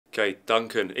Okay,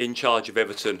 Duncan, in charge of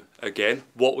Everton again.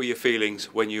 What were your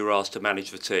feelings when you were asked to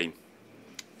manage the team?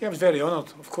 Yeah, I was very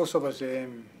honoured. Of course I was,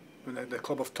 when the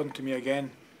club have turned to me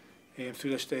again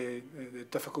through this the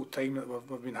difficult time that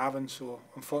we've been having. So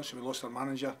unfortunately we lost our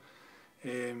manager.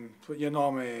 But you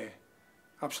know, I'm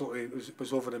absolutely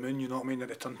was over the moon, you know what I mean, that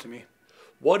they turned to me.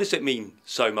 Why does it mean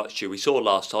so much to you? We saw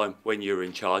last time when you were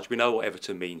in charge. We know what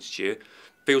Everton means to you.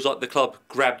 Feels like the club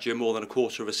grabbed you more than a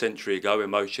quarter of a century ago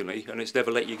emotionally, and it's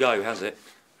never let you go, has it?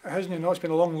 It hasn't, you know, it's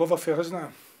been a long love affair,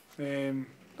 hasn't it?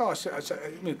 No,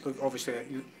 I mean, look, obviously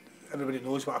everybody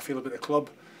knows what I feel about the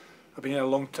club. I've been here a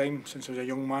long time, since I was a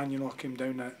young man, you know. I came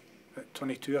down at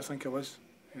 22, I think I was,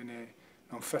 and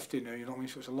I'm 50 now, you know what I mean,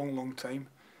 so it's a long, long time.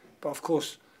 But of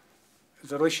course,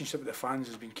 the relationship with the fans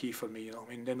has been key for me, you know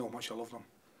what I mean. They know how much I love them.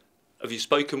 Have you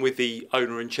spoken with the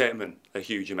owner and chairman a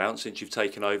huge amount since you've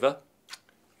taken over?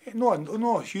 No,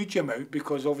 a huge amount,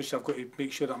 because obviously I've got to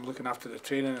make sure that I'm looking after the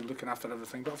training and looking after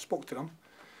everything. But I've spoken to them,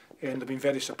 and they've been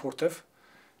very supportive.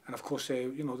 And of course,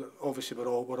 you know, obviously we're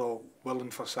all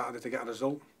willing for Saturday to get a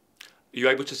result. Are you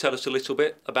able to tell us a little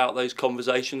bit about those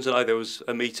conversations? I know there was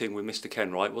a meeting with Mr.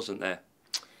 Kenwright, wasn't there?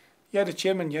 Yeah, the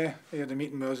chairman, yeah, he had a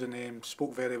meeting with us and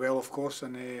spoke very well, of course,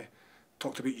 and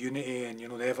talked about unity and, you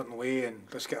know, the Everton way, and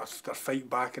let's get our fight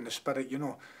back in the spirit, you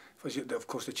know. Of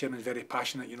course, the chairman's very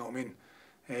passionate, you know what I mean.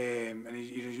 And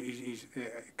he's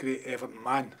a great Everton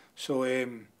man. So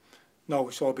no,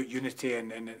 it's all about unity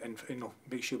and you know,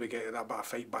 make sure we get that bit of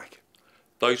fight back.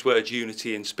 Those words,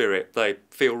 unity and spirit, they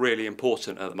feel really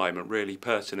important at the moment, really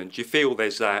pertinent. Do you feel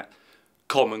there's that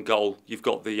common goal? You've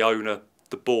got the owner,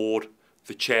 the board,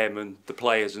 the chairman, the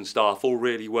players and staff all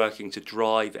really working to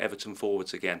drive Everton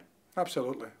forwards again.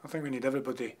 Absolutely. I think we need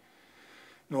everybody.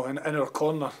 No, in our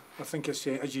corner. I think it's,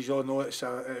 as you all know, as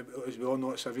we all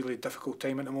know, it's a really difficult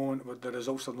time at the moment. Where the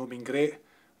results have not been great.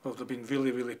 Well, they've been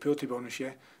really, really poor, to be honest.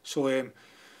 Yeah. So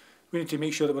we need to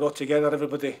make sure that we're all together.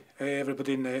 Everybody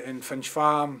in Finch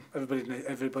Farm,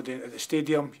 everybody at the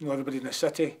stadium. You know, everybody in the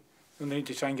city. And they need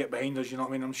to try and get behind us. You know what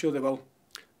I mean? I'm sure they will.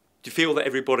 Do you feel that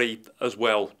everybody as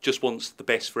well just wants the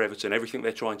best for Everton? Everything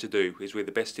they're trying to do is with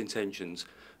the best intentions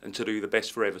and to do the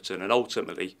best for Everton, and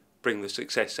ultimately bring the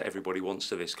success that everybody wants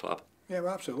to this club. Yeah,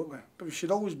 well, absolutely. But we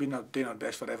should always be doing our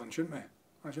best for Everton, shouldn't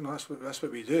we? As you know, that's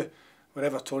what we do. We're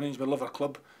Evertonians, we love our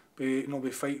club. We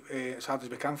fight as hard as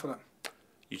we can for it.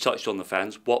 You touched on the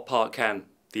fans. What part can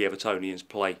the Evertonians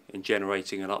play in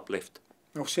generating an uplift?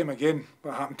 Well, same again.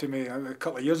 What happened to me a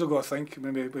couple of years ago, I think,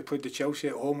 when we played the Chelsea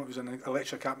at home. It was an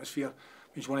electric atmosphere.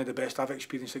 It was one of the best I've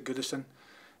experienced at Goodison.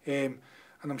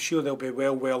 And I'm sure they'll be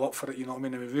well up for it, you know what I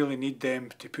mean? And we really need them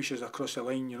to push us across the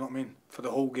line, you know what I mean, for the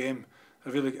whole game.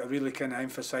 I really kind of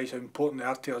emphasise how important they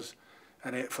are to us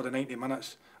and for the 90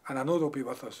 minutes. And I know they'll be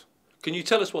with us. Can you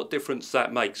tell us what difference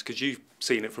that makes? Because you've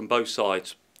seen it from both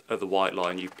sides of the white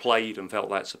line. You've played and felt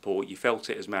that support. You felt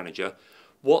it as manager.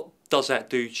 What does that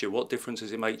do to you? What difference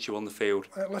does it make to you on the field?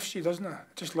 It lifts you, doesn't it?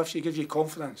 It just lifts you, gives you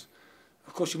confidence.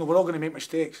 Of course, you know, we're all going to make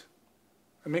mistakes.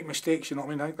 And make mistakes, you know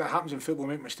what I mean? That happens in football,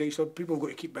 make mistakes. So people have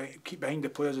got to keep behind the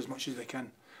players as much as they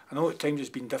can. I know at times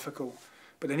it's been difficult,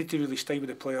 but they need to really stay with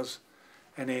the players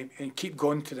and keep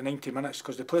going to the 90 minutes,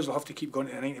 because the players will have to keep going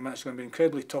to the 90 minutes. It's going to be an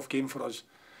incredibly tough game for us.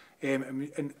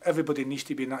 And everybody needs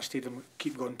to be in that stadium,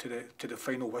 keep going to the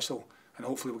final whistle, and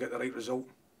hopefully we'll get the right result.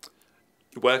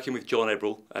 You're working with John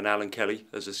Ebrell and Alan Kelly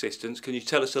as assistants. Can you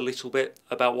tell us a little bit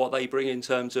about what they bring in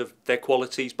terms of their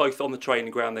qualities, both on the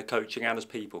training ground, their coaching, and as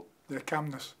people? Their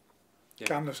calmness. Yeah.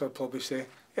 Calmness, I'd probably say.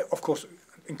 Yeah, of course,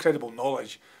 incredible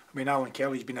knowledge. I mean, Alan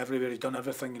Kelly's been everywhere, he's done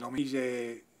everything, you know. He's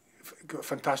got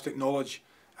fantastic knowledge.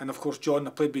 And of course, John,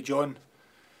 I played with John.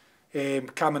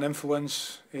 Calm and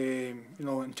influence, you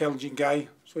know, intelligent guy.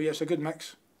 So yeah, it's a good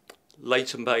mix.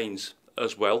 Leighton Baines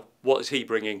as well. What is he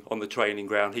bringing on the training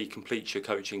ground? He completes your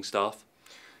coaching staff.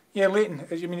 Yeah, Leighton.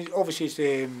 I mean,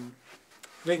 obviously,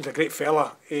 Leighton's a great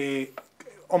fella,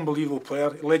 unbelievable player,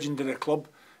 legend of the club,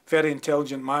 very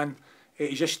intelligent man.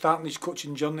 He's just starting his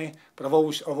coaching journey, but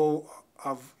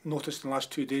I've noticed in the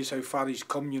last 2 days how far he's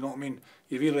come. You know what I mean?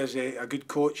 He really is a good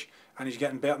coach, and he's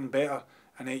getting better and better.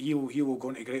 And he will go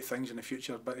into great things in the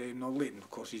future. But no, Leighton, of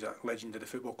course, he's a legend of the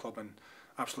football club, and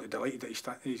absolutely delighted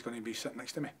that he's going to be sitting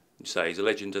next to me. You say he's a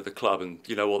legend of the club, and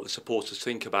you know what the supporters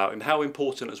think about him. How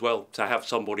important as well to have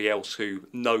somebody else who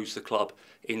knows the club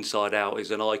inside out, is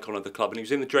an icon of the club, and he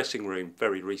was in the dressing room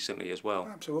very recently as well.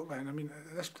 Absolutely, and I mean,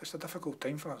 it's a difficult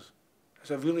time for us.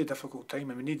 It's a really difficult time,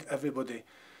 and we need everybody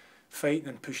fighting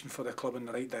and pushing for the club in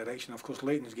the right direction. Of course,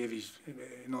 Leighton's gave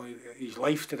his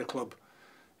life to the club.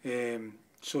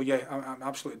 So yeah, I'm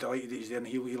absolutely delighted that he's there, and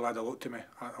he'll add a lot to me,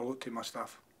 a lot to my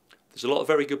staff. There's a lot of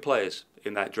very good players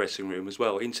in that dressing room as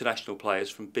well, international players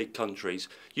from big countries.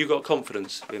 You've got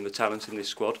confidence in the talent in this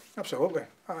squad? Absolutely.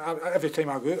 Every time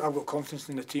I go out, I've got confidence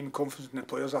in the team, confidence in the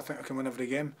players. I think I can win every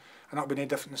game, and that'll be no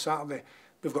different on Saturday.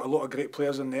 We've got a lot of great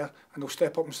players in there, and they'll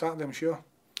step up on Saturday, I'm sure.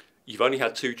 You've only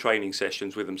had 2 training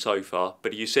sessions with them so far,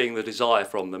 but are you seeing the desire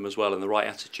from them as well and the right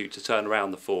attitude to turn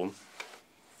around the form?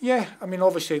 Yeah, I mean,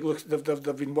 obviously, look,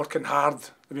 they've been working hard.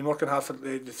 They've been working hard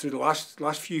through the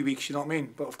last few weeks. You know what I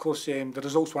mean? But of course, the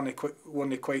results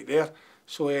weren't quite there.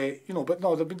 So you know, but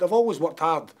no, they've always worked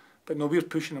hard. But no, we're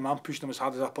pushing them. I'm pushing them as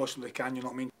hard as I possibly can. You know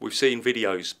what I mean? We've seen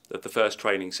videos of the first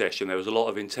training session. There was a lot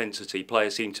of intensity.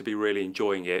 Players seemed to be really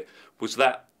enjoying it. Was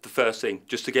that the first thing,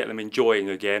 just to get them enjoying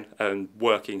again and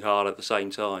working hard at the same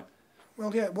time?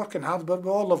 Well, yeah, working hard, but we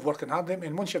all love working hard, don't we?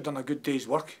 And once you've done a good day's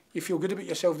work, you feel good about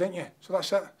yourself, don't you? So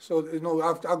that's it. So you know,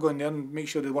 I'll go in there and make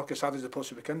sure they work as hard as they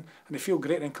possibly can, and they feel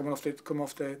great then coming off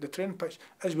the training pitch,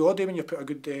 as we all do when you put a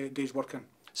good day's work in.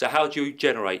 So how do you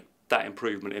generate that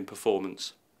improvement in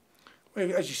performance?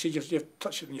 Well, as you said, you've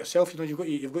touched it on yourself. You know,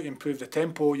 you've got to improve the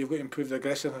tempo, you've got to improve the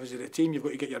aggressiveness of the team, you've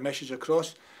got to get your message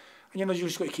across. And you know, you've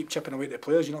just got to keep chipping away at the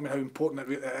players. You know what I mean? How important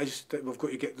it is that we've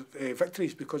got to get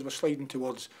victories, because we're sliding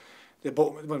towards the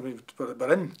bottom.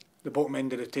 We're in the bottom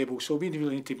end of the table, so we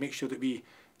really need to make sure that we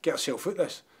get ourselves out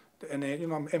this. And you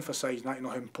know, I'm emphasising that, you know,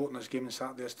 how important this game on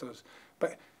Saturday is to us.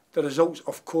 But the results,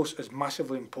 of course, is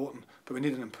massively important. But we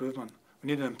need an improvement. We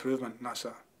need an improvement, and that's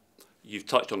it. You've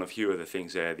touched on a few of the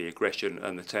things there, the aggression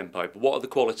and the tempo. But what are the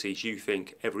qualities you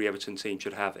think every Everton team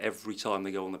should have every time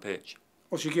they go on the pitch?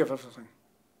 Well, they should give everything.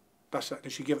 That's it. They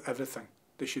should give everything.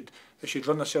 They should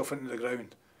run themselves into the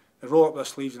ground. They roll up their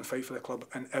sleeves and fight for the club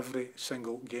in every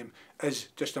single game.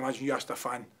 Just imagine you asked a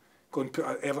fan, go and put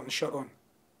an Everton shirt on,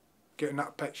 get on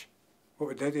that pitch. What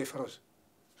would they do for us?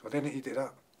 So they need to do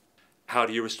that. How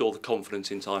do you restore the confidence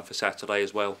in time for Saturday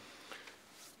as well?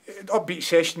 Upbeat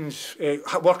sessions,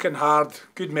 working hard,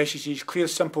 good messages, clear,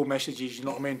 simple messages. You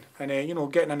know what I mean? And you know,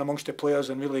 getting in amongst the players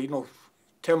and really, you know,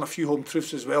 telling a few home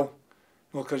truths as well.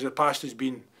 You know, because the past has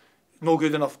been no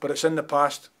good enough, but it's in the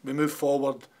past. We move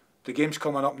forward. The game's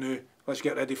coming up now. Let's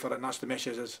get ready for it, and that's the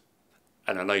message is.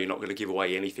 And I know you're not going to give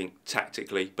away anything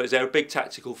tactically, but is there a big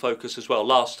tactical focus as well?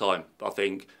 Last time, I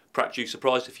think, perhaps you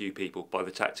surprised a few people by the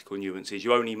tactical nuances.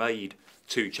 You only made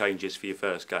 2 changes for your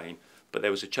first game, but there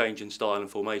was a change in style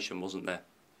and formation, wasn't there?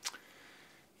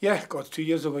 Yeah, God, 2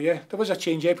 years ago, yeah. There was a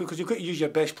change, yeah, because you've got to use your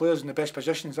best players in the best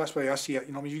positions. That's why I see it.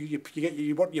 You know,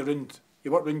 you work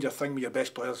around your thing with your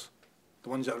best players. The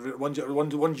ones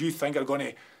you think are going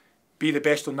to be the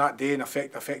best on that day and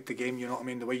affect the game. You know what I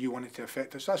mean? The way you want it to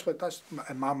affect us. That's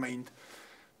in my mind.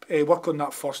 Work on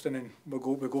that first, and then we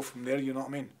go from there. You know what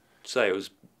I mean? Say it was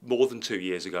more than 2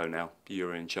 years ago now. You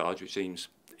were in charge, which seems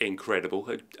incredible.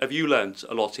 Have you learned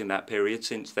a lot in that period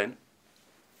since then?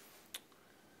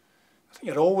 I think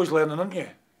you're always learning, aren't you?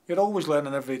 You're always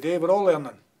learning every day. We're all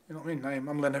learning. You know what I mean?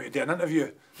 I'm learning how to do an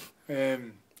interview.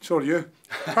 So are you.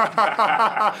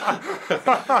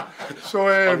 So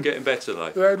I'm getting better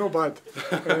though. Yeah, no bad.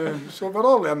 So we're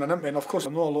all learning, aren't we? And of course, I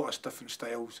know a lot of different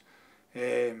styles.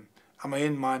 I'm my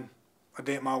own man. I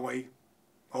do it my way.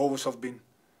 I always have been.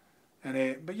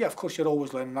 And but yeah, of course, you're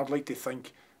always learning. I'd like to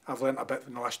think I've learnt a bit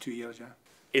in the last 2 years. Yeah.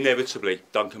 Inevitably,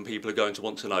 Duncan, people are going to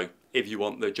want to know if you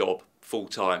want the job full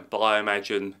time. But I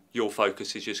imagine your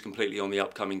focus is just completely on the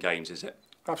upcoming games, is it?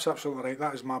 That's absolutely right.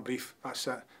 That is my brief. That's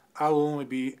it. I'll only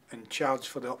be in charge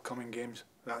for the upcoming games.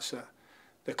 That's it.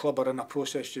 The club are in a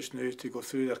process just now to go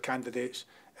through their candidates,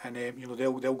 and you know,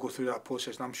 they'll go through that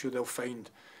process, and I'm sure they'll find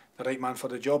the right man for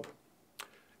the job.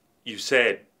 You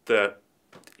said that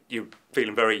you're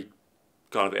feeling very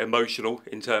kind of emotional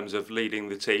in terms of leading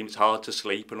the team. It's hard to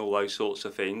sleep and all those sorts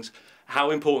of things.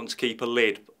 How important to keep a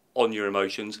lid on your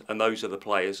emotions, and those are the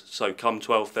players. So come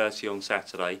 12:30 on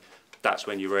Saturday, that's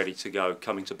when you're ready to go,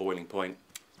 coming to boiling point.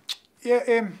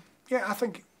 Yeah, I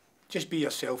think just be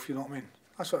yourself, you know what I mean?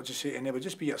 That's what I just say to anybody,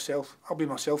 just be yourself. I'll be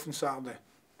myself on Saturday,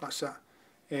 that's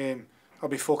it. I'll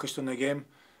be focused on the game.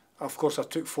 Of course, I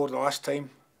took 4 the last time.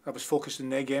 I was focused on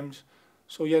their games.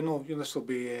 So yeah, no, this will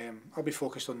be, I'll be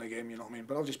focused on the game, you know what I mean?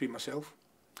 But I'll just be myself.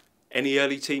 Any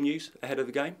early team news ahead of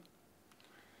the game?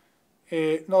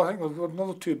 No, I think we're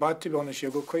not too bad, to be honest.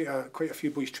 You've got quite a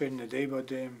few boys training today, but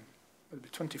there'll be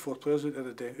 24 players out there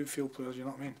today, outfield players, you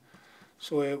know what I mean?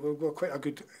 So we've got quite a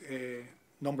good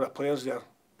number of players there.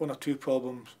 1 or 2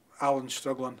 problems. Alan's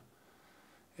struggling,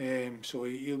 so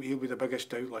he'll be the biggest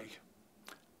doubt. Like.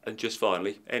 And just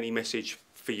finally, any message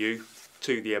for you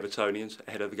to the Evertonians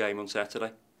ahead of the game on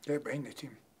Saturday? Get behind the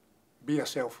team. Be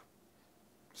yourself.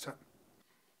 That's it.